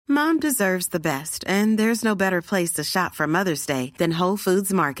Mom deserves the best, and there's no better place to shop for Mother's Day than Whole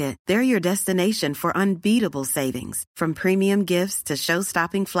Foods Market. They're your destination for unbeatable savings, from premium gifts to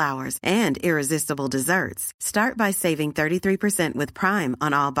show-stopping flowers and irresistible desserts. Start by saving 33% with Prime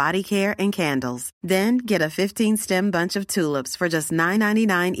on all body care and candles. Then get a 15-stem bunch of tulips for just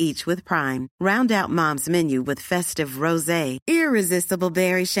 $9.99 each with Prime. Round out Mom's menu with festive rosé, irresistible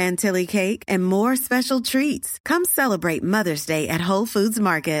berry chantilly cake, and more special treats. Come celebrate Mother's Day at Whole Foods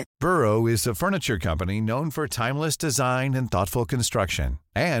Market. Burrow is a furniture company known for timeless design and thoughtful construction,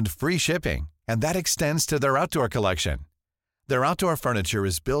 and free shipping, and that extends to their outdoor collection. Their outdoor furniture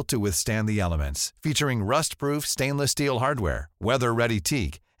is built to withstand the elements, featuring rust-proof stainless steel hardware, weather-ready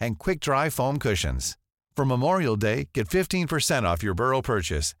teak, and quick-dry foam cushions. For Memorial Day, get 15% off your Burrow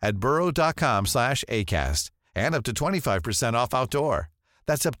purchase at burrow.com/ACAST, and up to 25% off outdoor.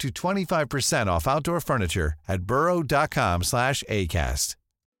 That's up to 25% off outdoor furniture at burrow.com/ACAST.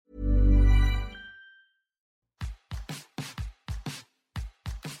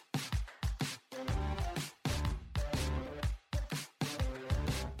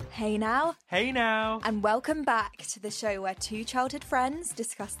 Hey now. Hey now. And welcome back to the show where two childhood friends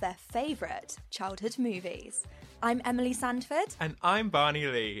discuss their favourite childhood movies. I'm Emily Sandford. And I'm Barney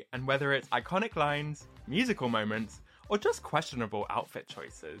Lee. And whether it's iconic lines, musical moments, or just questionable outfit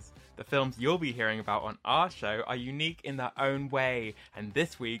choices, the films you'll be hearing about on our show are unique in their own way. And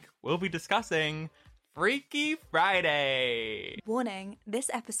this week, we'll be discussing Freaky Friday. Warning, this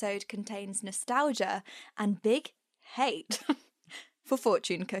episode contains nostalgia and big hate for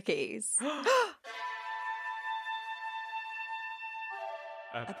fortune cookies.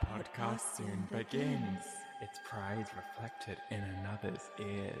 A podcast soon begins. Its pride reflected in another's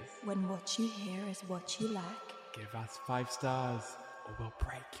ears. When what you hear is what you like, Give us 5 stars or we'll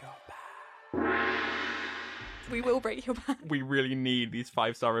break your back. we will break your back. We really need these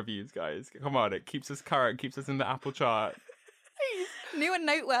 5-star reviews, guys. Come on, it keeps us current, keeps us in the Apple chart. New and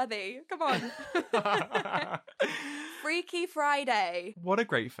noteworthy. Come on. Freaky Friday. What a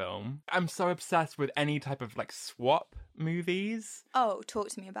great film. I'm so obsessed with any type of swap movies. Oh, talk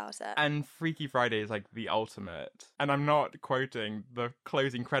to me about it. And Freaky Friday is the ultimate. And I'm not quoting the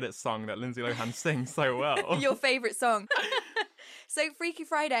closing credits song that Lindsay Lohan sings so well. Your favourite song. So Freaky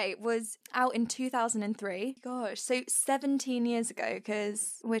Friday was out in 2003. Gosh, so 17 years ago,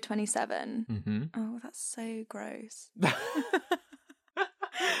 because we're 27. Mm-hmm. Oh, that's so gross.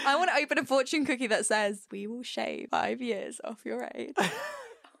 I want to open a fortune cookie that says, we will shave 5 years off your age.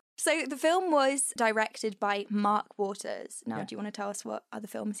 So the film was directed by Mark Waters. Now, do you want to tell us what other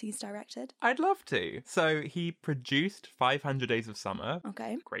films he's directed? I'd love to. So he produced 500 Days of Summer.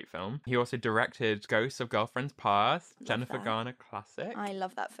 Okay. Great film. He also directed Ghosts of Girlfriends Past, Love Jennifer that. Garner classic. I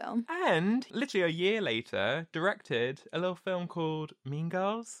love that film. And literally a year later, directed a little film called Mean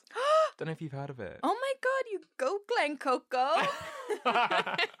Girls. Don't know if you've heard of it. Oh my God, you go Glen Coco.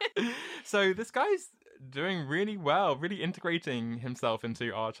 So this guy's doing really well, really integrating himself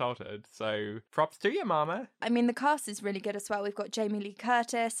into our childhood. So props to you, mama. I mean, the cast is really good as well. We've got Jamie Lee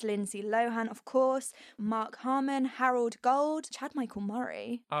Curtis, Lindsay Lohan, of course, Mark Harmon, Harold Gold, Chad Michael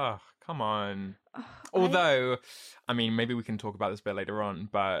Murray. Oh, come on. Although, I mean, maybe we can talk about this a bit later on,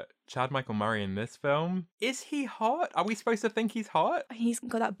 but Chad Michael Murray in this film, is he hot? Are we supposed to think he's hot? He's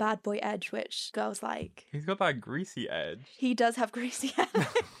got that bad boy edge, which girls like. He's got that greasy edge. He does have greasy edge.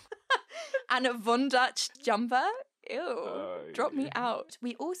 And a Von Dutch jumper. Ew, drop me out.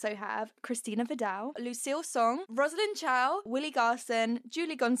 We also have Christina Vidal, Lucille Song, Rosalind Chow, Willie Garson,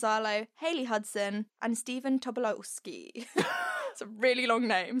 Julie Gonzalo, Hayley Hudson, and Stephen Tobolowsky. It's a really long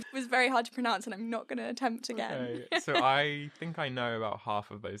name. It was very hard to pronounce and I'm not going to attempt again. Okay. So I think I know about half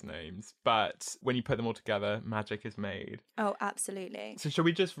of those names, but when you put them all together, magic is made. Oh, absolutely. So shall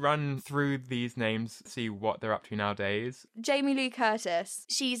we just run through these names, see what they're up to nowadays? Jamie Lee Curtis.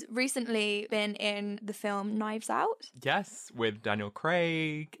 She's recently been in the film Knives Out. Yes, with Daniel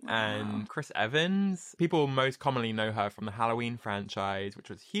Craig and Chris Evans. People most commonly know her from the Halloween franchise, which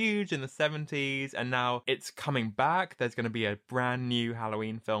was huge in the 70s, and now it's coming back. There's going to be a brand new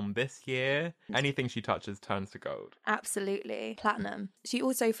Halloween film this year. Anything she touches turns to gold. Absolutely. Platinum. She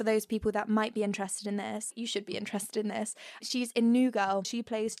also, for those people that might be interested in this, you should be interested in this, she's in New Girl. She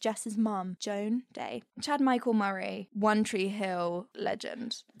plays Jess's mum, Joan Day. Chad Michael Murray, One Tree Hill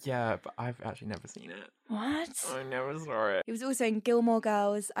legend. Yeah, but I've actually never seen it. What? I never saw it. He was also in Gilmore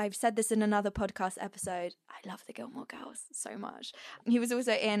Girls. I've said this in another podcast episode. I love the Gilmore Girls so much. He was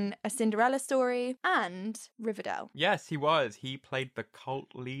also in A Cinderella Story and Riverdale. Yes, he was. He played the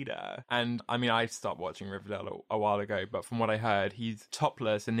cult leader. And I mean, I stopped watching Riverdale a while ago, but from what I heard, he's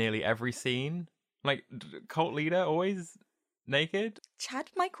topless in nearly every scene. Cult leader always naked? Chad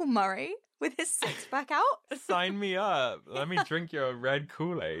Michael Murray with his six-pack out? Sign me up. Let me drink your red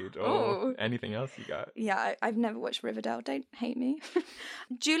Kool-Aid or Oh. anything else you got. Yeah, I've never watched Riverdale. Don't hate me.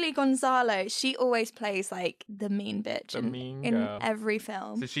 Julie Gonzalo, she always plays like the mean bitch The in, mean in girl. every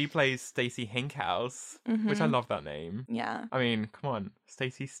film. So she plays Stacey Hinkhouse, which I love that name. Yeah. I mean, come on,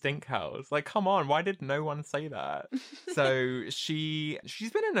 Stacey Stinkhouse. Like, come on, why did no one say that? So she's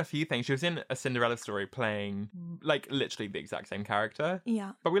been in a few things. She was in A Cinderella Story playing, like, literally the exact same character.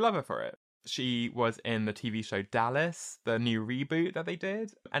 Yeah. But we love her for it. She was in the TV show Dallas, the new reboot that they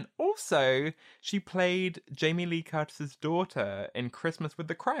did. And also, she played Jamie Lee Curtis's daughter in Christmas with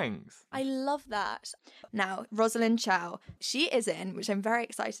the Cranks. I love that. Now, Rosalind Chow, she is in, which I'm very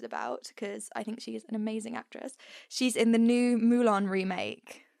excited about because I think she is an amazing actress. She's in the new Mulan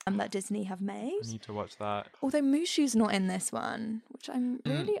remake that Disney have made. I need to watch that. Although Mushu's not in this one, which I'm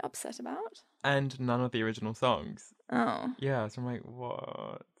really upset about. And none of the original songs. Oh. Yeah, so I'm like,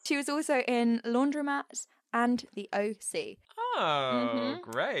 what? She was also in Laundromat and The OC. Oh,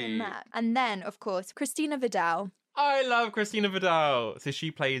 great. And then, of course, Christina Vidal. I love Christina Vidal. So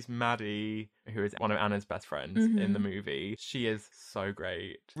she plays Maddie, who is one of Anna's best friends in the movie. She is so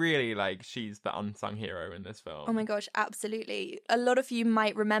great. Really, like, she's the unsung hero in this film. Oh my gosh, absolutely. A lot of you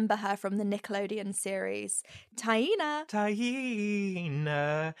might remember her from the Nickelodeon series Taina.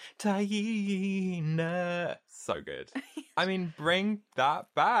 Taina. So good. I mean, bring that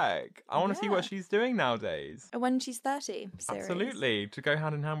back. I want to see what she's doing nowadays. When she's 30 series. Absolutely. To go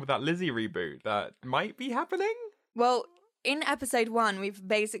hand in hand with that Lizzie reboot that might be happening. Well, in episode 1, we've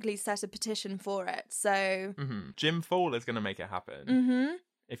basically set a petition for it, so... Jim Fall is going to make it happen.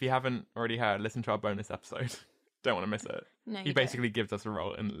 If you haven't already heard, listen to our bonus episode. Don't want to miss it. No, he basically gives us a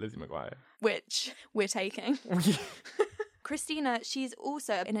role in Lizzie McGuire. Which we're taking. Christina, she's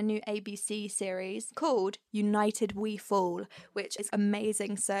also in a new ABC series called United We Fall, which is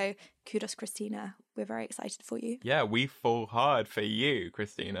amazing. So kudos, Christina. We're very excited for you. Yeah, we fall hard for you,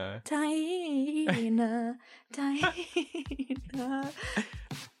 Christina. Taina, Taina.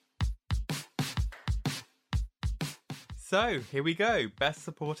 So, here we go. Best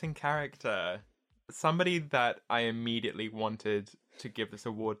supporting character. Somebody that I immediately wanted to give this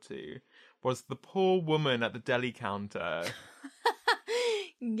award to was the poor woman at the deli counter.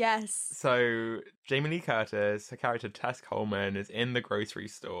 Yes. So, Jamie Lee Curtis, her character Tess Coleman, is in the grocery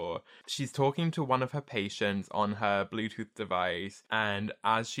store. She's talking to one of her patients on her Bluetooth device, and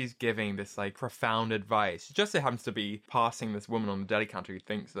as she's giving this, like, profound advice, she just so happens to be passing this woman on the deli counter who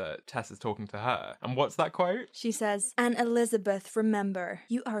thinks that Tess is talking to her. And what's that quote? She says, "And Elizabeth, remember,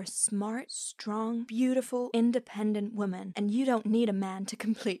 you are a smart, strong, beautiful, independent woman, and you don't need a man to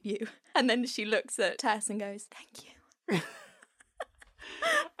complete you." And then she looks at Tess and goes, "Thank you."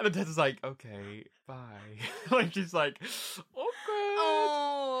 And then Tess is like, okay, bye. Like, she's like, awkward.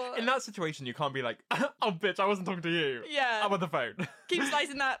 Oh. In that situation, you can't be like, oh, bitch, I wasn't talking to you. Yeah. I'm on the phone. Keep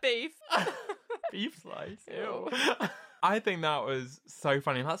slicing that beef. Beef slice. Ew. I think that was so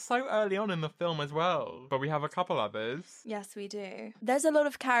funny. And that's so early on in the film as well. But we have a couple others. Yes, we do. There's a lot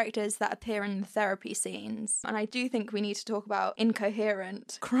of characters that appear in the therapy scenes. And I do think we need to talk about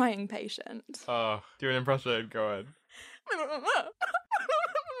incoherent crying patient. Oh, do an impression. Go on.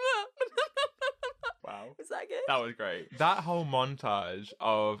 Wow. Was that good? That was great. That whole montage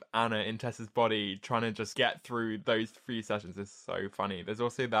of Anna in Tess's body trying to just get through those 3 sessions is so funny. There's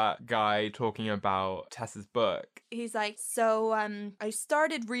also that guy talking about Tess's book. He's like, so I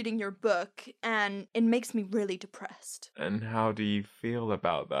started reading your book and it makes me really depressed. And how do you feel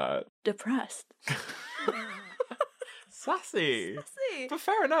about that? Depressed. Sassy. Sassy. But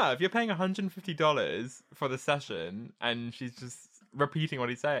fair enough. You're paying $150 for the session and she's just repeating what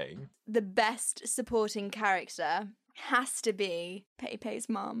he's saying. The best supporting character has to be Pei-Pei's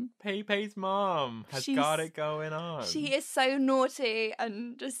mum. Pei-Pei's mom has got it going on. She is so naughty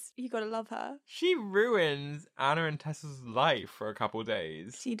and just, you gotta love her. She ruins Anna and Tessa's life for a couple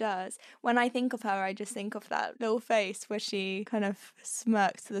days. She does. When I think of her, I just think of that little face where she kind of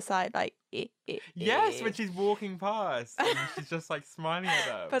smirks to the side like, Yes, when she's walking past and she's just like smiling at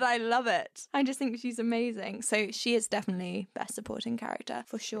them. But I love it. I just think she's amazing. So she is definitely best supporting character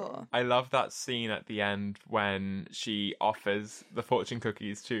for sure. I love that scene at the end when she offers the fortune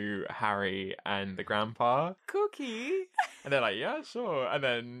cookies to Harry and the grandpa. Cookie? And they're like, yeah, sure. And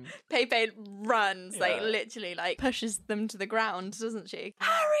then Pei-Pei runs, like literally like pushes them to the ground, doesn't she?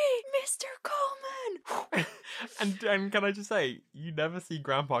 Harry! Mr. Coleman! And can I just say, you never see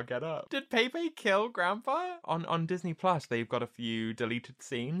Grandpa get up. Did Pepe kill Grandpa? On Disney Plus, they've got a few deleted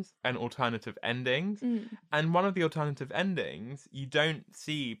scenes and alternative endings. And one of the alternative endings, you don't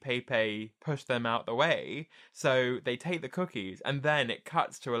see Pepe push them out the way. So they take the cookies and then it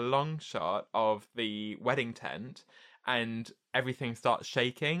cuts to a long shot of the wedding tent and everything starts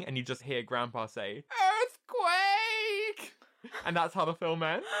shaking and you just hear Grandpa say, "Earthquake!" And that's how the film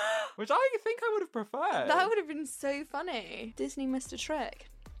ends, which I think I would have preferred. That would have been so funny. Disney missed a trick.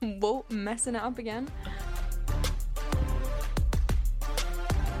 Walt messing it up again.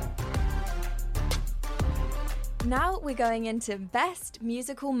 Now we're going into best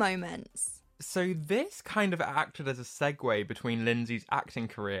musical moments. So this kind of acted as a segue between Lindsay's acting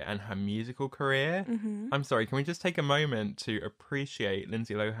career and her musical career. I'm sorry, can we just take a moment to appreciate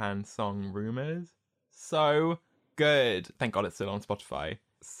Lindsay Lohan's song Rumours? So good. Thank God it's still on Spotify.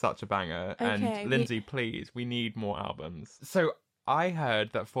 Such a banger. Okay, and Lindsay, please, we need more albums. So I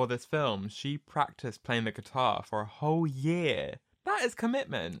heard that for this film, she practiced playing the guitar for a whole year. That is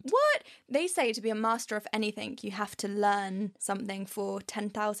commitment. What? They say to be a master of anything, you have to learn something for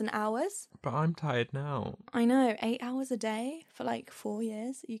 10,000 hours. But I'm tired now. I know, 8 hours a day for like 4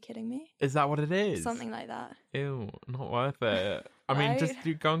 years. Are you kidding me? Is that what it is? Something like that. Ew, not worth it. I mean, just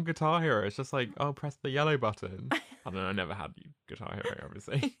go on Guitar Hero. It's just like, oh, press the yellow button. I don't know, I never had Guitar Hero,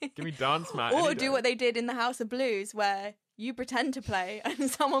 obviously. Give me Dance Mat. Or do what they did in the House of Blues, where you pretend to play and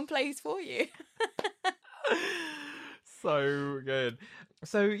someone plays for you. So good.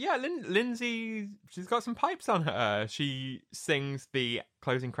 So yeah, Lindsay, she's got some pipes on her. She sings the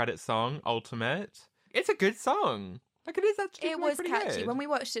closing credits song, Ultimate. It's a good song. Like, it is actually It was pretty catchy. good. When we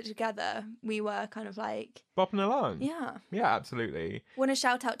watched it together, we were kind of like... bopping along. Yeah. Yeah, absolutely. Want to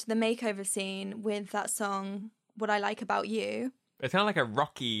shout out to the makeover scene with that song, What I Like About You. It's kind of like a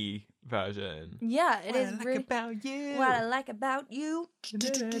rocky version. Yeah, it is What I really... like about you. What I Like About You.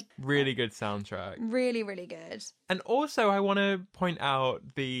 Really good soundtrack. Really, really good. And also, I want to point out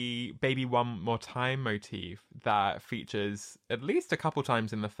the Baby One More Time motif that features at least a couple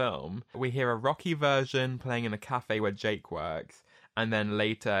times in the film. We hear a rocky version playing in a cafe where Jake works, and then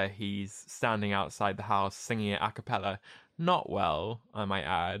later he's standing outside the house singing it a cappella. Not well, I might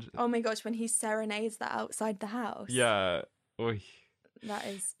add. Oh my gosh, when he serenades that outside the house. Yeah. Oy. That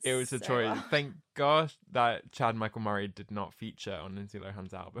is It was a so choice. well. Thank gosh that Chad Michael Murray did not feature on Lindsay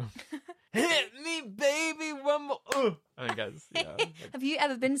Lohan's album. Hit me, baby, one more. I guess, yeah. Have you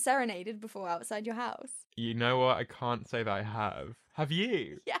ever been serenaded before outside your house? You know what? I can't say that I have. Have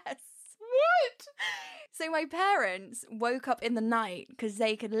you? Yes. What? So my parents woke up in the night because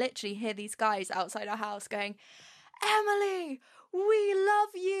they could literally hear these guys outside our house going, "Emily, we love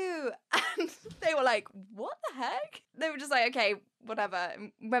you." And they were like, "What the heck?" They were just like, "Okay, whatever,"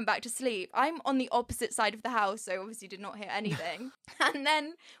 and went back to sleep. I'm on the opposite side of the house, so obviously did not hear anything. And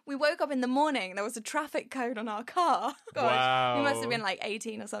then we woke up in the morning, there was a traffic cone on our car. Gosh, Wow. we must have been like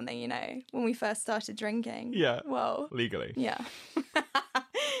 18 or something, you know, when we first started drinking. Yeah. Whoa. Legally. Yeah.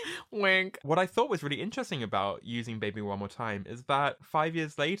 Wink. What I thought was really interesting about using Baby One More Time is that 5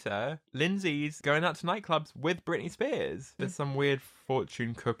 years later, Lindsay's going out to nightclubs with Britney Spears. There's some weird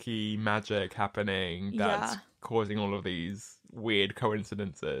fortune cookie magic happening that's causing all of these weird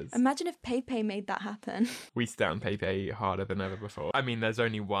coincidences. Imagine if Pepe made that happen. We stand Pepe harder than ever before. I mean, there's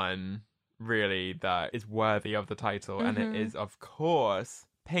only one really that is worthy of the title, and it is, of course,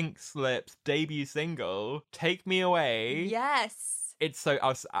 Pink Slip's debut single, Take Me Away. Yes. It's so... I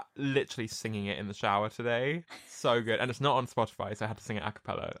was literally singing it in the shower today. So good. And it's not on Spotify, so I had to sing it a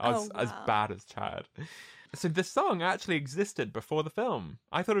cappella. I was as bad as Chad. So the song actually existed before the film.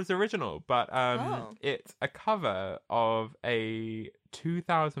 I thought it was original, but it's a cover of a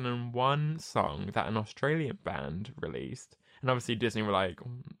 2001 song that an Australian band released. And obviously Disney were like,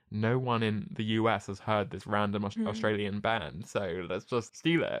 no one in the US has heard this random Australian band, so let's just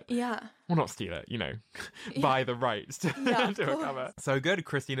steal it. Yeah. Well, not steal it, you know, buy the rights to, to a cover. So good.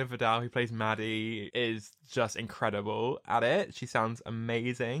 Christina Vidal, who plays Maddie, is just incredible at it. She sounds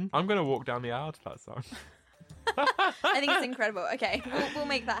amazing. I'm going to walk down the aisle to that song. I think it's incredible. Okay, we'll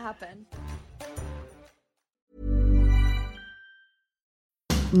make that happen.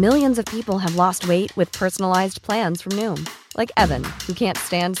 Millions of people have lost weight with personalized plans from Noom. Like Evan, who can't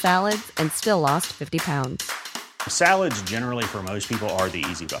stand salads and still lost 50 pounds. Salads generally for most people are the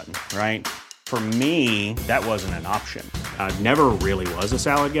easy button, right? For me, that wasn't an option. I never really was a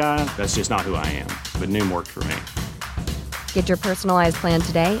salad guy. That's just not who I am. But Noom worked for me. Get your personalized plan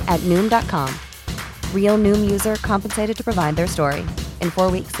today at Noom.com. Real Noom user compensated to provide their story. In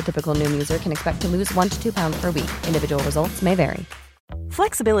 4 weeks, the typical Noom user can expect to lose 1 to 2 pounds per week. Individual results may vary.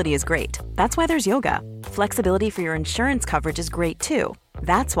 Flexibility is great. That's why there's yoga. Flexibility for your insurance coverage is great too.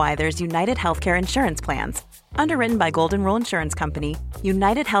 That's why there's United Healthcare Insurance Plans. Underwritten by Golden Rule Insurance Company,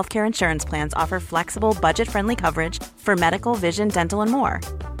 United Healthcare Insurance Plans offer flexible, budget-friendly coverage for medical, vision, dental, and more.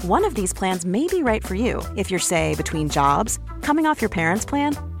 One of these plans may be right for you if you're, say, between jobs, coming off your parents'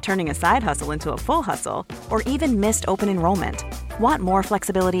 plan, turning a side hustle into a full hustle, or even missed open enrollment. Want more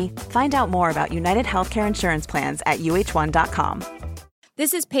flexibility? Find out more about United Healthcare Insurance Plans at uh1.com.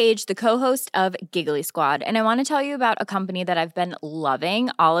 This is Paige, the co-host of Giggly Squad, and I want to tell you about a company that I've been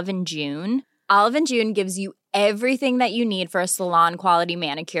loving, Olive & June. Olive & June gives you everything that you need for a salon-quality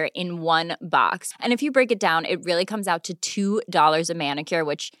manicure in one box. And if you break it down, it really comes out to $2 a manicure,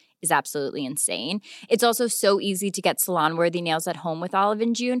 which is absolutely insane. It's also so easy to get salon-worthy nails at home with Olive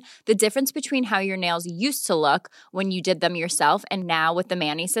 & June. The difference between how your nails used to look when you did them yourself and now with the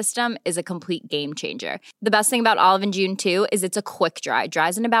Mani system is a complete game changer. The best thing about Olive & June, too, is it's a quick dry.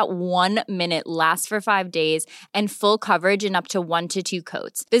 Dries in about 1 minute, lasts for 5 days, and full coverage in up to 1 to 2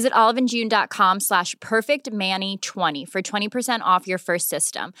 coats. Visit oliveandjune.com/perfectmani20 for 20% off your first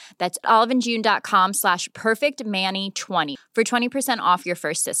system. That's oliveandjune.com/perfectmani20 for 20% off your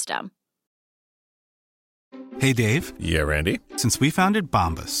first system. Hey, Dave. Yeah, Randy. Since we founded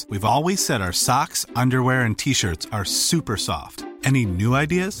Bombas, we've always said our socks, underwear, and T-shirts are super soft. Any new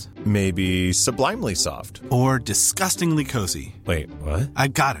ideas? Maybe sublimely soft. Or disgustingly cozy. Wait, what? I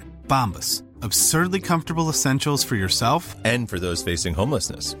got it. Bombas. Absurdly comfortable essentials for yourself and for those facing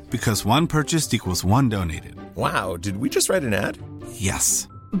homelessness. Because one purchased equals one donated. Wow, did we just write an ad? Yes.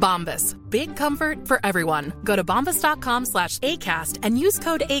 Bombas. Big comfort for everyone. Go to bombas.com/ACAST and use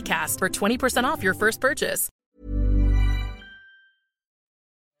code ACAST for 20% off your first purchase.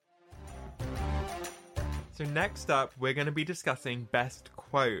 So next up, we're going to be discussing best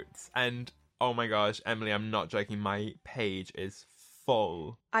quotes. And oh my gosh, Emily, I'm not joking. My page is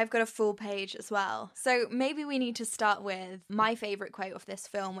full. I've got a full page as well. So maybe we need to start with my favourite quote of this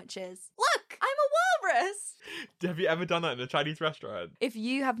film, which is, "Look, I'm a walrus!" Have you ever done that in a Chinese restaurant? If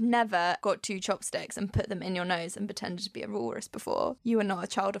you have never got 2 chopsticks and put them in your nose and pretended to be a walrus before, you are not a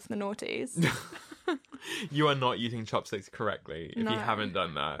child of the noughties. You are not using chopsticks correctly if No. you haven't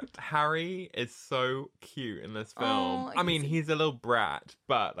done that. Harry is so cute in this film. Oh, I mean, he's a little brat,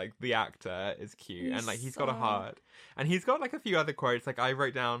 but like the actor is cute and like he's got a heart. And he's got like a few other quotes. Like I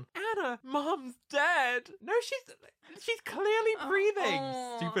wrote down, "Anna, Mom's dead." No, she's clearly breathing.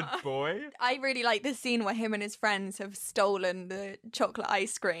 Stupid boy. I really like the scene where him and his friends have stolen the chocolate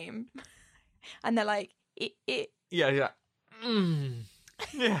ice cream. And they're like, it. Yeah.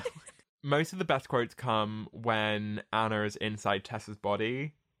 Yeah. Most of the best quotes come when Anna is inside Tessa's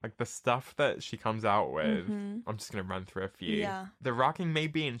body. Like the stuff that she comes out with. I'm just going to run through a few. Yeah. "The rocking may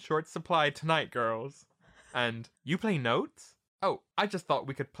be in short supply tonight, girls." And "You play notes? Oh, I just thought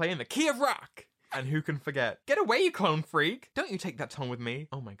we could play in the key of rock." And who can forget, "Get away, you clone freak. Don't you take that tone with me."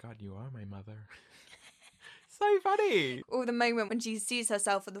 Oh my God, you are my mother. So funny. Or the moment when she sees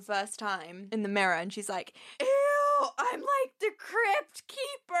herself for the first time in the mirror and she's like, "Ew, I'm like the Crypt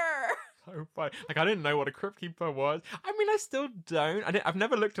Keeper." So funny. Like, I didn't know what a Crypt Keeper was. I mean, I still don't. I've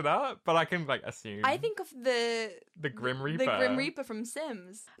never looked it up, but I can, like, assume. I think of the Grim Reaper. The Grim Reaper from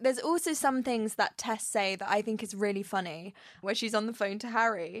Sims. There's also some things that Tess say that I think is really funny, where she's on the phone to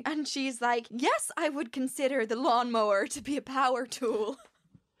Harry, and she's like, "Yes, I would consider the lawnmower to be a power tool."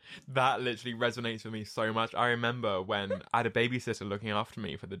 That literally resonates with me so much. I remember when I had a babysitter looking after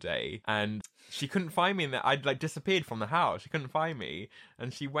me for the day and she couldn't find me I'd like disappeared from the house. She couldn't find me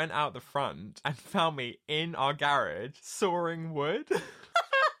and she went out the front and found me in our garage sawing wood.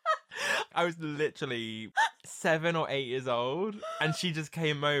 I was literally 7 or 8 years old and she just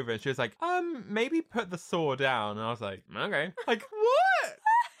came over and she was like, maybe put the saw down. And I was like, okay. Like, what?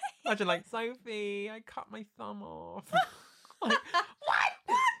 Imagine like, "Sophie, I cut my thumb off." Like, what?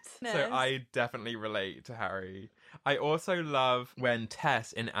 So I definitely relate to Harry. I also love when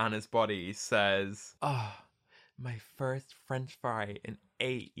Tess in Anna's body says, "Oh, my first French fry in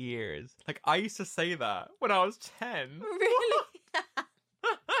 8 years." Like, I used to say that when I was 10. Really? Who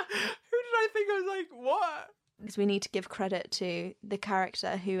did I think I was like, what? Because we need to give credit to the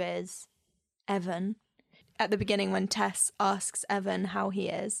character who is Evan. At the beginning when Tess asks Evan how he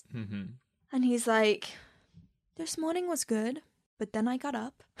is. Mm-hmm. And he's like, "This morning was good, but then I got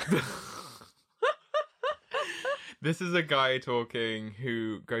up." This is a guy talking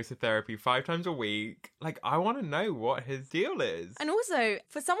who goes to therapy 5 times a week. Like, I want to know what his deal is. And also,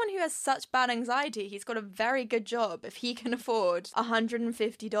 for someone who has such bad anxiety, he's got a very good job if he can afford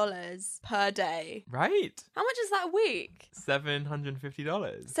 $150 per day. Right. How much is that a week?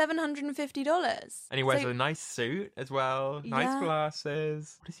 $750. $750. And he wears a nice suit as well. Nice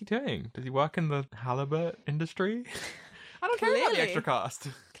glasses. What is he doing? Does he work in the halibut industry? I don't care about the extra cost.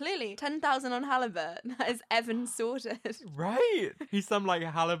 Clearly, 10,000 on halibut. That is Evan sorted. Right. He's some like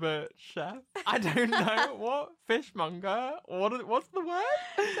halibut chef. I don't know. What? Fishmonger? What's the word?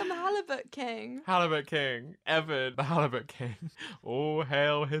 Some halibut king. Halibut king. Evan, the halibut king. Oh,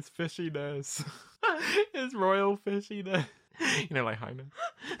 hail his fishiness. His royal fishiness. You know, like highness.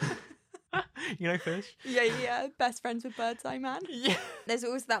 You know fish? Yeah. Best friends with Birdseye Man. Yeah. There's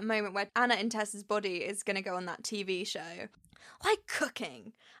always that moment where Anna in Tessa's body is going to go on that TV show. Like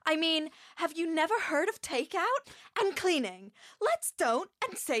cooking. I mean, have you never heard of takeout and cleaning? Let's don't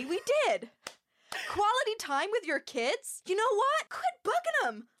and say we did. Quality time with your kids? You know what? Quit bugging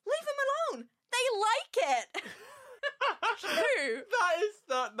them. Leave them alone. They like it. True.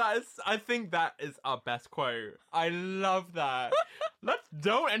 That is I think that is our best quote. I love that. Let's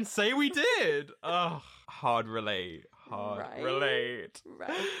don't and say we did. Ugh. Hard relate. Relate.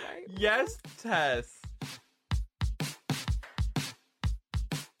 Right. Yes, Tess.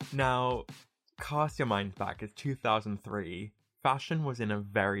 Now, cast your mind back. It's 2003. Fashion was in a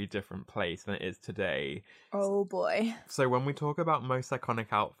very different place than it is today. Oh boy. So when we talk about most iconic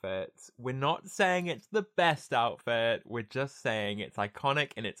outfits, we're not saying it's the best outfit, we're just saying it's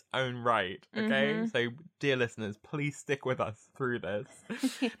iconic in its own right, okay? Mm-hmm. So dear listeners, please stick with us through this,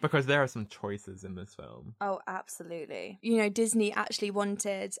 because there are some choices in this film. Oh, absolutely. You know, Disney actually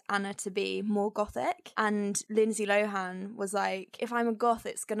wanted Anna to be more gothic, and Lindsay Lohan was like, if I'm a goth,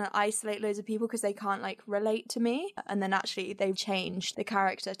 it's gonna isolate loads of people because they can't like relate to me. And then actually they changed the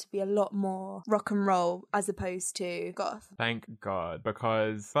character to be a lot more rock and roll as opposed to goth. Thank God,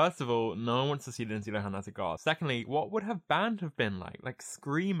 because first of all, no one wants to see Lindsay Lohan as a goth. Secondly, what would her band have been like? Like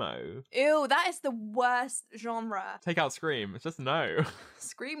Screamo? Ew, that is the worst genre. Take out Scream. It's just no.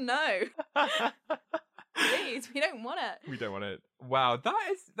 Scream no. Please, we don't want it. We don't want it. Wow,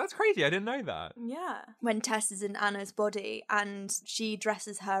 that's crazy. I didn't know that. Yeah. When Tess is in Anna's body and she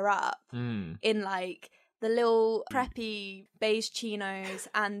dresses her up in like the little preppy beige chinos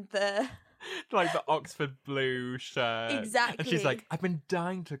and the like the Oxford blue shirt. Exactly. And she's like, I've been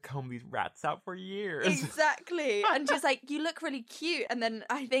dying to comb these rats out for years. Exactly. And she's like, you look really cute. And then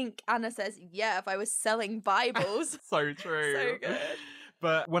I think Anna says, yeah, if I was selling Bibles. So true. So good.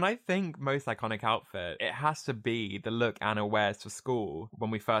 But when I think most iconic outfit, it has to be the look Anna wears to school.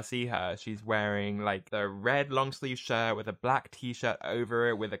 When we first see her, she's wearing like the red long sleeve shirt with a black t-shirt over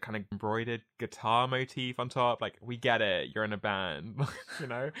it with a kind of embroidered guitar motif on top. Like, we get it. You're in a band, you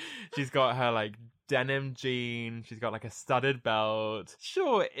know? She's got her like denim jean. She's got like a studded belt.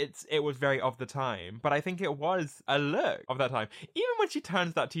 Sure, it was very of the time, but I think it was a look of that time. Even when she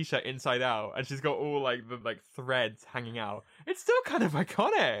turns that t-shirt inside out and she's got all like the like threads hanging out, it's still kind of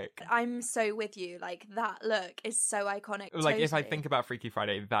iconic. I'm so with you. Like, that look is so iconic. Like, totally. if I think about Freaky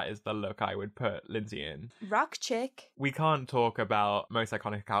Friday, that is the look I would put Lindsay in. Rock chick. We can't talk about most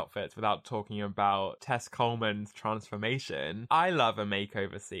iconic outfits without talking about Tess Coleman's transformation. I love a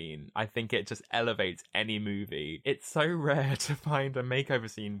makeover scene. I think it just elevates any movie. It's so rare to find a makeover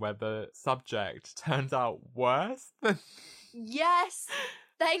scene where the subject turns out worse than... Yes!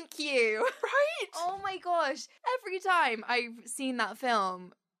 Thank you! Right? Oh my gosh. Every time I've seen that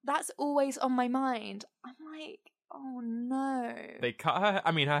film, that's always on my mind. I'm like, oh no. They cut her...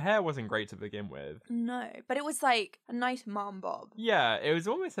 I mean, her hair wasn't great to begin with. No, but it was like a nice mom bob. Yeah, it was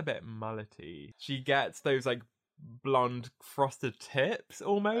almost a bit mullety. She gets those like blonde frosted tips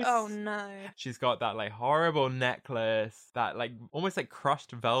almost. Oh no. She's got that like horrible necklace, that like almost like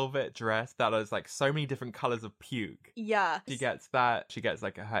crushed velvet dress that has like so many different colors of puke. Yeah. She gets that. She gets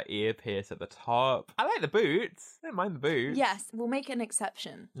like her ear pierced at the top. I like the boots. I don't mind the boots. Yes, we'll make an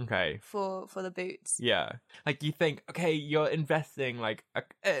exception. Okay. For the boots. Yeah. Like, you think, okay, you're investing like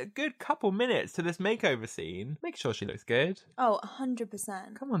a good couple minutes to this makeover scene. Make sure she looks good. Oh,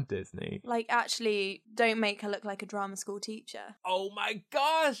 100%. Come on, Disney. Like, actually, don't make her look like a drama school teacher. Oh my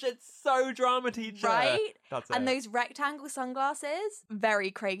gosh, it's so drama teacher. Right? That's and it. those rectangle sunglasses,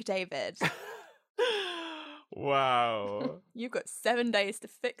 very Craig David. Wow. You've got 7 days to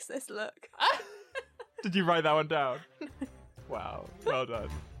fix this look. Did you write that one down? Wow, well done.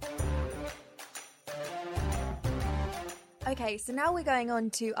 Okay, so now we're going on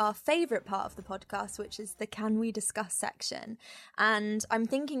to our favourite part of the podcast, which is the Can We Discuss section. And I'm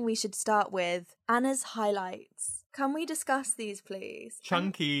thinking we should start with Anna's highlights. Can we discuss these, please?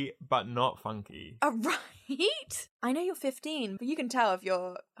 Chunky, but not funky. Right? I know you're 15, but you can tell if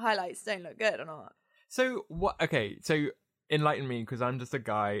your highlights don't look good or not. So, what? Okay, so enlighten me, because I'm just a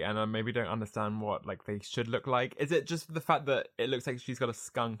guy and I maybe don't understand what like they should look like. Is it just the fact that it looks like she's got a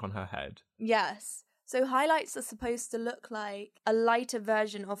skunk on her head? Yes. So highlights are supposed to look like a lighter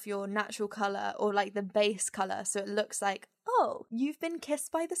version of your natural colour or like the base colour. So it looks like, oh, you've been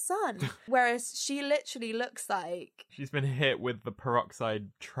kissed by the sun. Whereas she literally looks like... She's been hit with the peroxide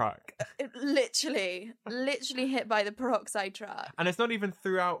truck. Literally hit by the peroxide truck. And it's not even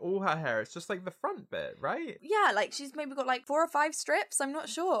throughout all her hair. It's just like the front bit, right? Yeah, like she's maybe got like 4 or 5 strips. I'm not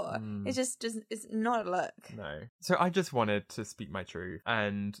sure. It just it's not a look. No. So I just wanted to speak my truth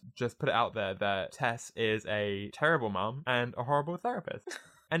and just put it out there that Tess is a terrible mum and a horrible therapist.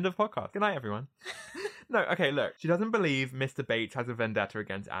 End of podcast. Good night, everyone. No, okay, look. She doesn't believe Mr. Bates has a vendetta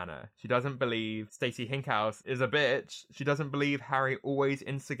against Anna. She doesn't believe Stacey Hinkhouse is a bitch. She doesn't believe Harry always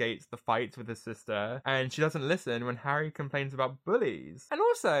instigates the fights with his sister. And she doesn't listen when Harry complains about bullies. And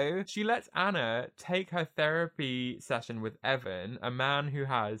also, she lets Anna take her therapy session with Evan, a man who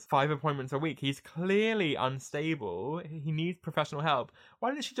has 5 appointments a week. He's clearly unstable. He needs professional help. Why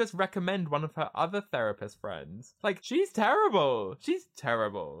didn't she just recommend one of her other therapist friends? Like, she's terrible. She's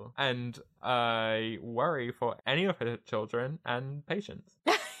terrible. And I worry for any of her children and patients.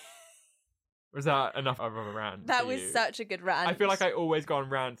 Was that enough of a rant? That was such a good rant. I feel like I always go on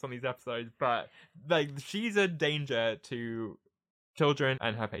rants on these episodes, but like she's a danger to children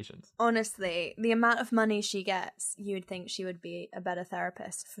and her patients. Honestly, the amount of money she gets, you would think she would be a better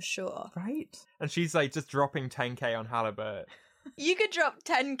therapist for sure. Right? And she's like just dropping 10k on Halibut. You could drop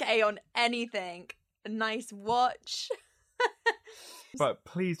 10k on anything. A nice watch. But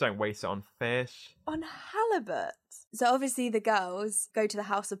please don't waste it on fish. On halibut. So obviously the girls go to the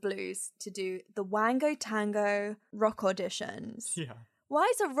House of Blues to do the Wango Tango rock auditions. Yeah.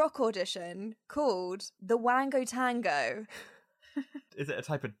 Why is a rock audition called the Wango Tango? Is it a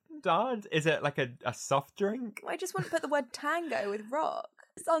type of dance? Is it like a soft drink? I just want to put the word tango with rock.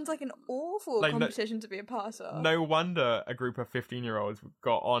 It sounds like an awful competition to be a part of. No wonder a group of 15-year-olds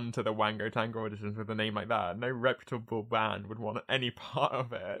got on to the Wango Tango auditions with a name like that. No reputable band would want any part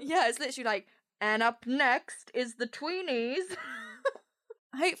of it. Yeah, it's literally like, and up next is the Tweenies.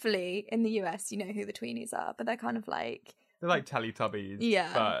 Hopefully, in the US, you know who the Tweenies are, but they're kind of like... They're like Teletubbies,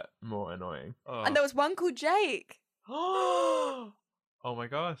 yeah, but more annoying. Oh. And there was one called Jake. Oh my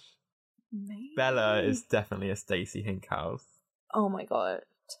gosh. Maybe. Bella is definitely a Stacey Hinkhouse. Oh my god.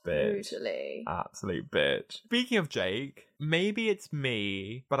 Bitch. Totally. Absolute bitch. Speaking of Jake, maybe it's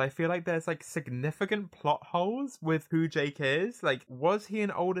me, but I feel like there's like significant plot holes with who Jake is. Like, was he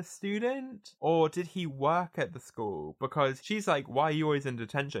an older student or did he work at the school? Because she's like, why are you always in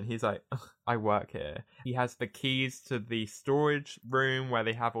detention? He's like, I work here. He has the keys to the storage room where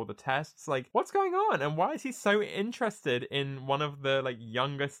they have all the tests. Like, what's going on? And why is he so interested in one of the like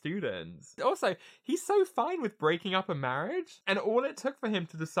younger students? Also, he's so fine with breaking up a marriage. And all it took for him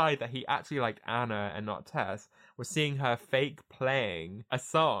to decide that he actually liked Anna and not Tess was seeing her fake playing a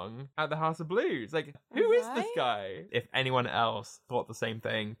song at the House of Blues. Like, who is this guy? If anyone else thought the same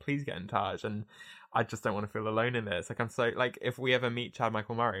thing, please get in touch. And I just don't want to feel alone in this. Like, I'm so, like, if we ever meet Chad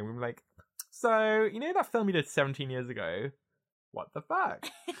Michael Murray, we're like, so, you know that film you did 17 years ago? What the fuck?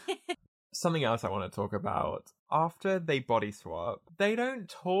 Something else I want to talk about. After they body swap, they don't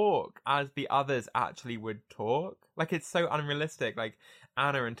talk as the others actually would talk. Like, it's so unrealistic. Like,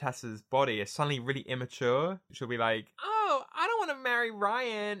 Anna and Tessa's body is suddenly really immature. She'll be like, oh, I don't want to marry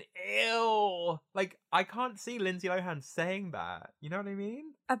Ryan. Ew. Like, I can't see Lindsay Lohan saying that. You know what I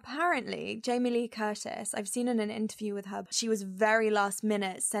mean? Apparently, Jamie Lee Curtis, I've seen in an interview with her, she was very last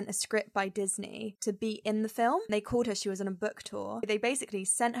minute sent a script by Disney to be in the film. They called her, she was on a book tour. They basically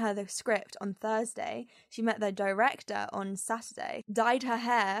sent her the script on Thursday. She met the director on Saturday, dyed her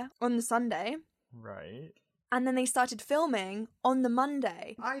hair on the Sunday. Right. And then they started filming on the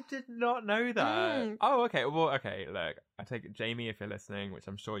Monday. I did not know that. Oh, okay. Well, okay, look. I take it, Jamie, if you're listening, which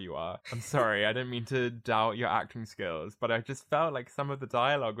I'm sure you are. I'm sorry, I didn't mean to doubt your acting skills, but I just felt like some of the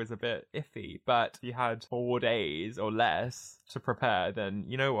dialogue was a bit iffy. But if you had 4 days or less to prepare, then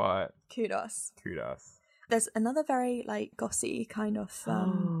you know what? Kudos. Kudos. There's another very, like, gossy kind of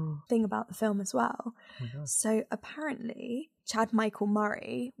thing about the film as well. Oh my God. So apparently, Chad Michael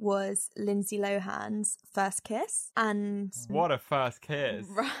Murray was Lindsay Lohan's first kiss. And What a first kiss.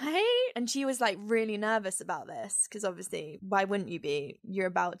 right? And she was like really nervous about this because obviously, why wouldn't you be? You're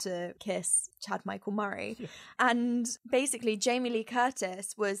about to kiss Chad Michael Murray. Yeah. And basically, Jamie Lee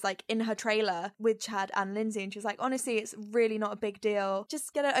Curtis was like in her trailer with Chad and Lindsay, and she was like, honestly, it's really not a big deal.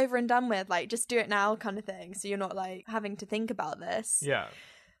 Just get it over and done with. Like, just do it now kind of thing. So you're not like having to think about this. Yeah.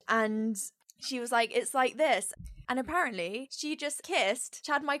 And she was like, it's like this. And apparently, she just kissed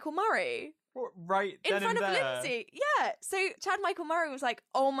Chad Michael Murray. Right In then front and of there. Lindsay. Yeah. So Chad Michael Murray was like,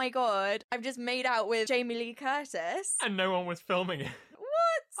 oh my God, I've just made out with Jamie Lee Curtis. And no one was filming it.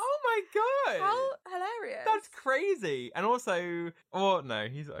 What? Oh my God. How hilarious. That's crazy. And also, no,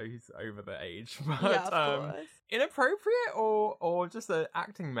 he's over the age. But, Yeah, of course. Inappropriate or just an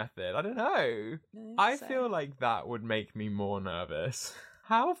acting method? I don't know. I so. feel like that would make me more nervous.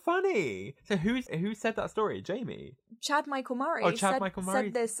 How funny. So who said that story? Jamie? Chad Michael Murray, Michael Murray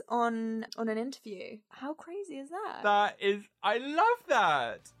said this on an interview. How crazy is that? That is, I love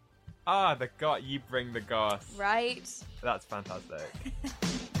that. Ah, the goss. You bring the goss. Right? That's fantastic.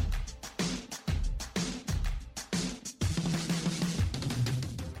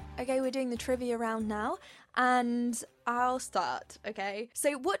 Okay, we're doing the trivia round now, and I'll start, okay?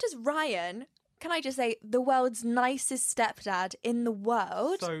 So what does Ryan, can I just say, the world's nicest stepdad in the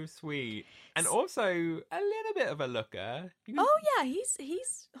world? So sweet. And also a little bit of a looker. Oh yeah,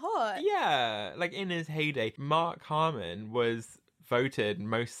 he's hot. Yeah, like in his heyday, Mark Harmon was voted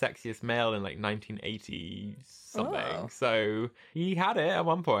most sexiest male in like 1980 something. Oh. So he had it at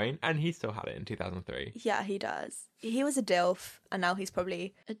one point, and he still had it in 2003. Yeah, he does. He was a DILF, and now he's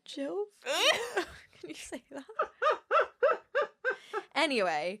probably a JILF? Can you say that?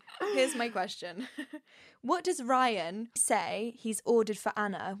 Anyway, here's my question. What does Ryan say he's ordered for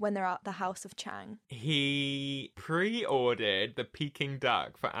Anna when they're at the House of Chang? He pre-ordered the Peking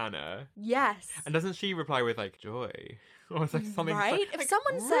duck for Anna. Yes. And doesn't she reply with like joy? Or it's like something Right? like, If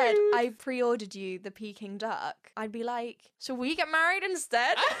someone rude. said, I pre-ordered you the Peking duck, I'd be like, shall we get married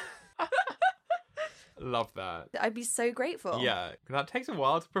instead? Love that. I'd be so grateful. Yeah, that takes a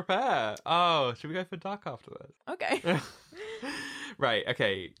while to prepare. Oh, should we go for duck after this? Okay. Right,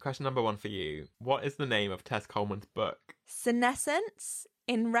 okay. Question number 1 for you. What is the name of Tess Coleman's book? Senescence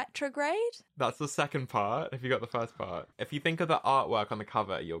in Retrograde? That's the second part, if you got the first part. If you think of the artwork on the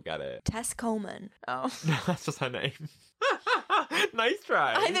cover, you'll get it. Tess Coleman. Oh. That's just her name. Nice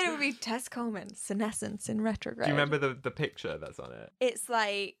try. I thought it would be Tess Coleman, Senescence in Retrograde. Do you remember the picture that's on it? It's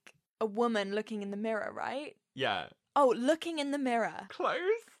like a woman looking in the mirror, right? Yeah. Oh, looking in the mirror. Close.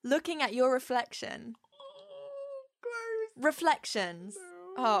 Looking at your reflection. Close. Reflections.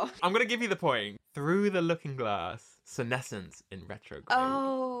 Oh. I'm going to give you the point. Through the looking glass, senescence in retrograde.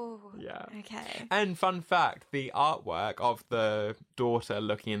 Oh. Yeah. Okay. And fun fact, the artwork of the daughter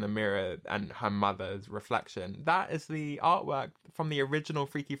looking in the mirror and her mother's reflection, that is the artwork from the original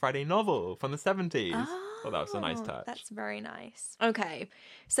Freaky Friday novel from the 70s. Oh, that was a nice touch. That's very nice. Okay.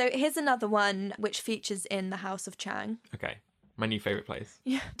 So here's another one which features in the House of Chang. Okay. My new favourite place.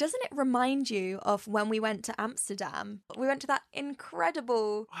 Yeah. Doesn't it remind you of when we went to Amsterdam? We went to that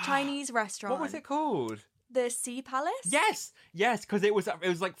incredible Chinese restaurant. What was it called? The Sea Palace? Yes, because it was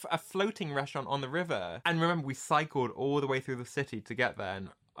like a floating restaurant on the river. And remember, we cycled all the way through the city to get there, and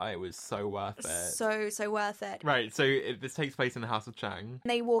it was so worth it. So worth it. Right, so this takes place in the House of Chang.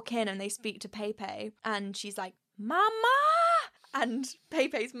 They walk in and they speak to Pepe, and she's like, Mama! And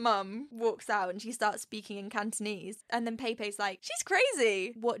Pepe's mum walks out and she starts speaking in Cantonese. And then Pepe's like, she's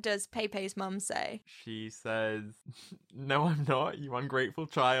crazy. What does Pepe's mum say? She says, no, I'm not, you ungrateful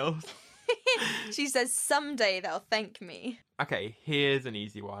child. She says, someday they'll thank me. Okay, here's an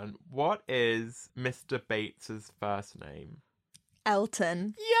easy one. What is Mr. Bates's first name?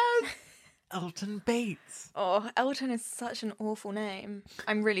 Elton. Yes! Elton Bates. Oh, Elton is such an awful name.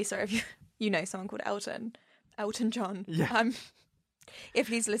 I'm really sorry if you know someone called Elton. Elton John. Yeah. If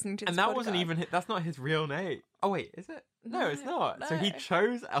he's listening to this And that podcast. wasn't even, that's not his real name. Oh, wait, is it? No, it's not. no. So he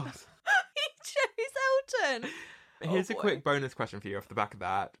chose Elton. He chose Elton. Here's a quick bonus question for you off the back of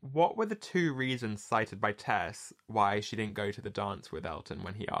that. What were the 2 reasons cited by Tess why she didn't go to the dance with Elton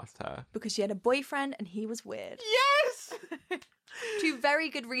when he asked her? Because she had a boyfriend and he was weird. Yes! 2 very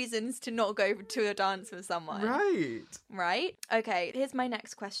good reasons to not go to a dance with someone. Right. Right? Okay, here's my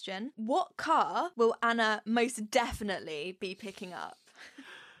next question. What car will Anna most definitely be picking up?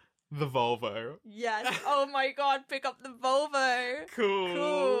 The Volvo. Yes. Oh my God, pick up the Volvo.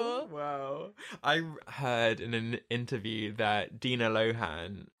 Cool. Wow. I heard in an interview that Dina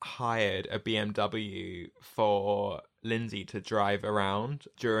Lohan hired a BMW for Lindsay to drive around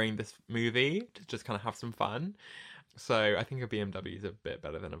during this movie to just kind of have some fun. So I think a BMW is a bit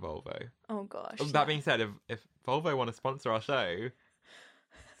better than a Volvo. Oh gosh. That being said, if Volvo want to sponsor our show,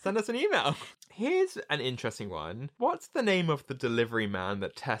 send us an email. Here's an interesting one. What's the name of the delivery man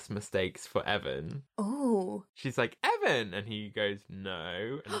that Tess mistakes for Evan? Oh. She's like, Evan! And he goes,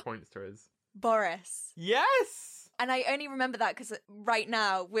 no. And he points to his... Boris. Yes! And I only remember that because right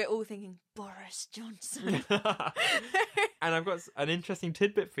now we're all thinking, Boris Johnson. And I've got an interesting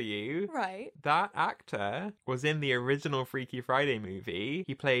tidbit for you. Right. That actor was in the original Freaky Friday movie.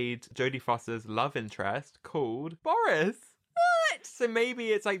 He played Jodie Foster's love interest called Boris. What? So maybe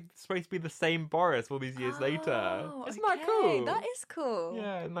it's like supposed to be the same Boris all these years later. Isn't that cool? That is cool.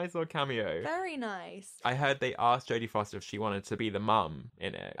 Yeah, nice little cameo. Very nice. I heard they asked Jodie Foster if she wanted to be the mum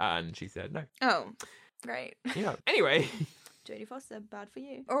in it, and she said no. Oh, great. Yeah. Anyway. Jodie Foster, bad for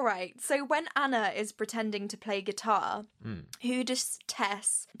you. All right, so when Anna is pretending to play guitar, who does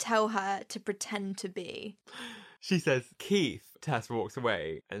Tess tell her to pretend to be? She says, Keith. Tess walks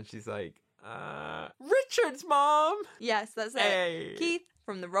away, and she's like, Richards, Mom! Yes, that's it. Keith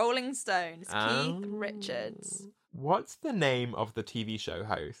from the Rolling Stones. Keith Richards. What's the name of the TV show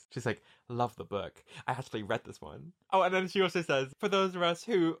host? She's like, love the book. I actually read this one. Oh, and then she also says, for those of us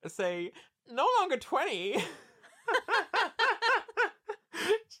who say, no longer 20.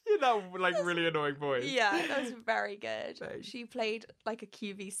 You know, like really annoying voice. Yeah, that was very good. Thanks. She played like a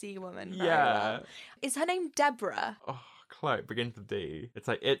QVC woman. Very well. Is her name Deborah? Oh, close. Begins with D. It's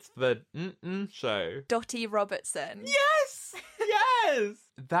like, it's the show. Dottie Robertson. Yes! Yes!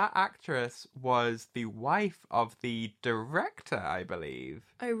 That actress was the wife of the director, I believe.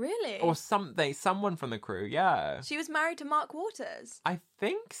 Oh, really? Or something. Someone from the crew, yeah. She was married to Mark Waters. I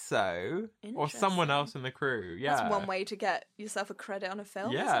think so. Or someone else in the crew, yeah. That's one way to get yourself a credit on a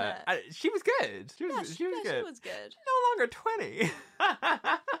film, yeah. isn't it? She was good. She was good. She was good. No longer 20.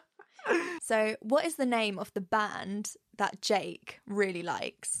 So, what is the name of the band that Jake really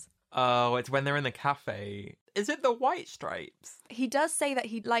likes? Oh, it's when they're in the cafe. Is it the White Stripes? He does say that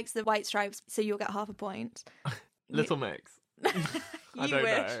he likes the White Stripes, so you'll get half a point. Little Mix. I don't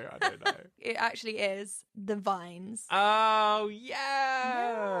know. It actually is the Vines. Oh,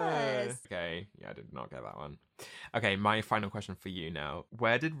 yes. Okay, yeah, I did not get that one. Okay, my final question for you now.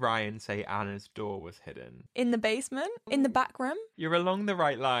 Where did Ryan say Anna's door was hidden? In the basement? In the back room? You're along the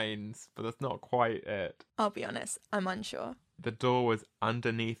right lines, but that's not quite it. I'll be honest, I'm unsure. The door was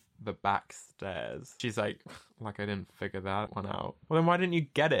underneath the back stairs. She's like I didn't figure that one out. Well, then why didn't you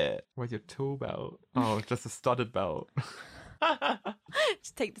get it? Where's your tool belt? Oh, it's just a studded belt.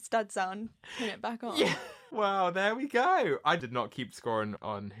 Just take the studs out and put it back on. Yeah. Wow, there we go. I did not keep scoring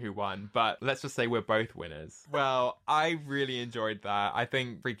on who won, but let's just say we're both winners. Well, I really enjoyed that. I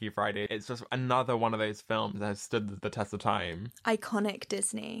think Freaky Friday, it's just another one of those films that has stood the test of time. Iconic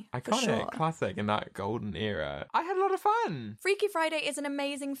Disney. Iconic, for sure. Classic in that golden era. I had a lot of fun. Freaky Friday is an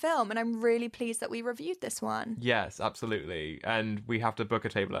amazing film, and I'm really pleased that we reviewed this one. Yes, absolutely. And we have to book a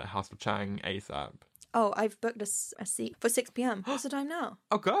table at House of Chang ASAP. Oh, I've booked a seat for 6 p.m. What's the time now?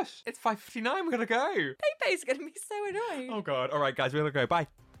 Oh, gosh. It's 5:59. We gotta go. Pepe's gonna be so annoyed. Oh, God. All right, guys. We gotta go. Bye.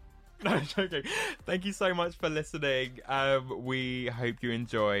 No, I'm joking. Thank you so much for listening. We hope you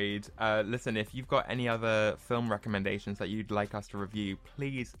enjoyed. Listen, if you've got any other film recommendations that you'd like us to review,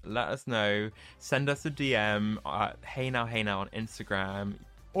 please let us know. Send us a DM at HeyNowHeyNow on Instagram.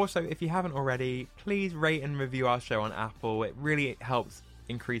 Also, if you haven't already, please rate and review our show on Apple. It really helps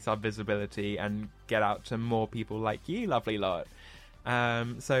increase our visibility and get out to more people like you, lovely lot.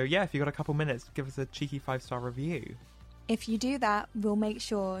 So yeah, if you've got a couple minutes, give us a cheeky 5-star review. If you do that, we'll make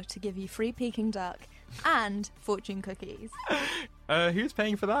sure to give you free Peking duck and fortune cookies. Who's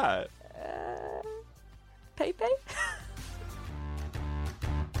paying for that? Pepe?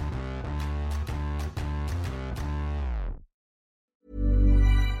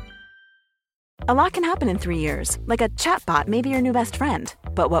 A lot can happen in 3 years, like a chatbot may be your new best friend.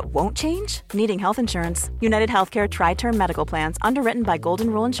 But what won't change? Needing health insurance. United Healthcare Tri-Term Medical Plans, underwritten by Golden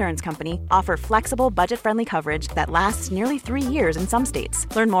Rule Insurance Company, offer flexible, budget-friendly coverage that lasts nearly 3 years in some states.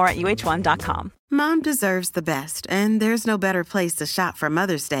 Learn more at uh1.com. Mom deserves the best, and there's no better place to shop for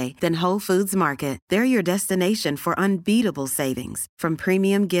Mother's Day than Whole Foods Market. They're your destination for unbeatable savings, from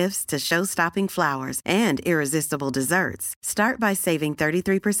premium gifts to show-stopping flowers and irresistible desserts. Start by saving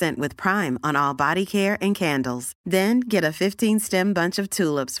 33% with Prime on all body care and candles. Then get a 15-stem bunch of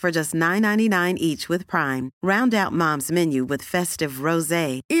tulips for just $9.99 each with Prime. Round out Mom's menu with festive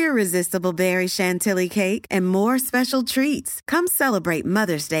rosé, irresistible berry chantilly cake, and more special treats. Come celebrate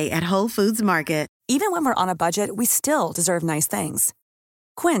Mother's Day at Whole Foods Market. Even when we're on a budget, we still deserve nice things.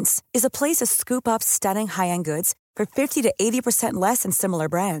 Quince is a place to scoop up stunning high-end goods for 50 to 80% less than similar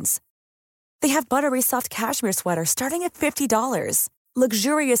brands. They have buttery soft cashmere sweaters starting at $50,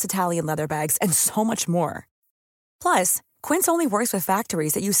 luxurious Italian leather bags, and so much more. Plus, Quince only works with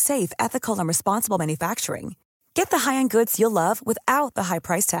factories that use safe, ethical, and responsible manufacturing. Get the high-end goods you'll love without the high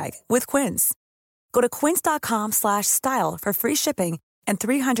price tag with Quince. Go to quince.com/style for free shipping and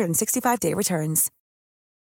 365-day returns.